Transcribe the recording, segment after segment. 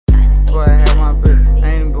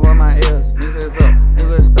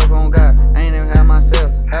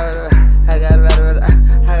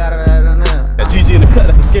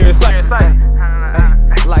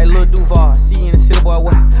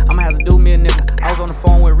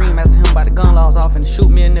about the gun laws off and shoot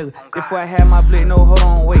me a nigga. Before I had my blick, no, hold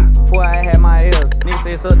on, wait. Before I had my L's, nigga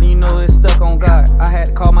say something, you know it's stuck on God. I had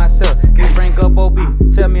to call myself, nigga bring up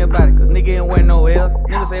OB, tell me about it, cause nigga ain't wear no L's.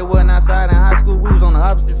 Nigga say wasn't outside in high school, we was on the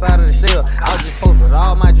opposite side of the shell. I was just posted with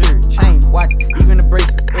all my jewelry, chain, watch, even the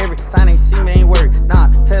bracelet. Every time they see me, ain't worried.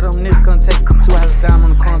 Nah, tell them niggas come take it. 2 houses down on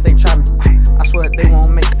the corner, they try me. I swear that they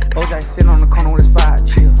won't make it. Bojack sitting on the corner with his fire,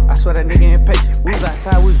 chill. I swear that nigga ain't patient. We was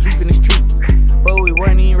outside, we was deep in the street, but we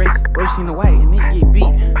wasn't even racing. Bro seen the white and it get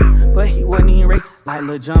beat, but he wasn't even racing. Like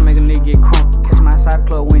Lil John make a nigga get crunk. Catch him outside the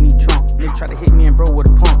club when he drunk. Nigga try to hit me and bro with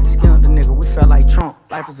a pump. Skimmed the nigga, we felt like Trump.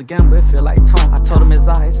 Life is a gamble, it feel like Tom. I told him it's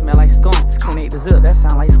all, it smell like skunk. 28 to zip, that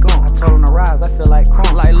sound like skunk. I told him to rise, I feel like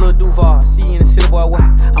crunk. Like Lil Duval, see you in the city, boy, what?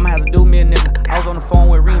 I'ma have to do me a nigga. I was on the phone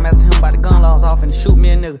with Reem, asking him about the gun laws off and shoot me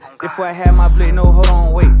a nigga. Before I had my blick, no, hold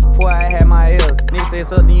on, wait. Before I had my L's, nigga say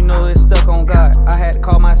something, you know it's stuck on God. I had to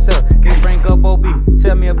call myself, nigga bring up OB,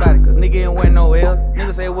 tell me about it, cause nigga ain't wear no L's.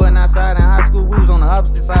 Nigga say wasn't outside in high school, we was on the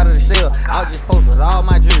opposite side of the shell. I was just posted with all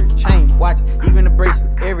my jewelry, chain, watch, even the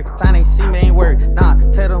bracelet. Every time they see me, ain't worried. Nah,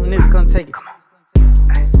 tell them niggas come take it.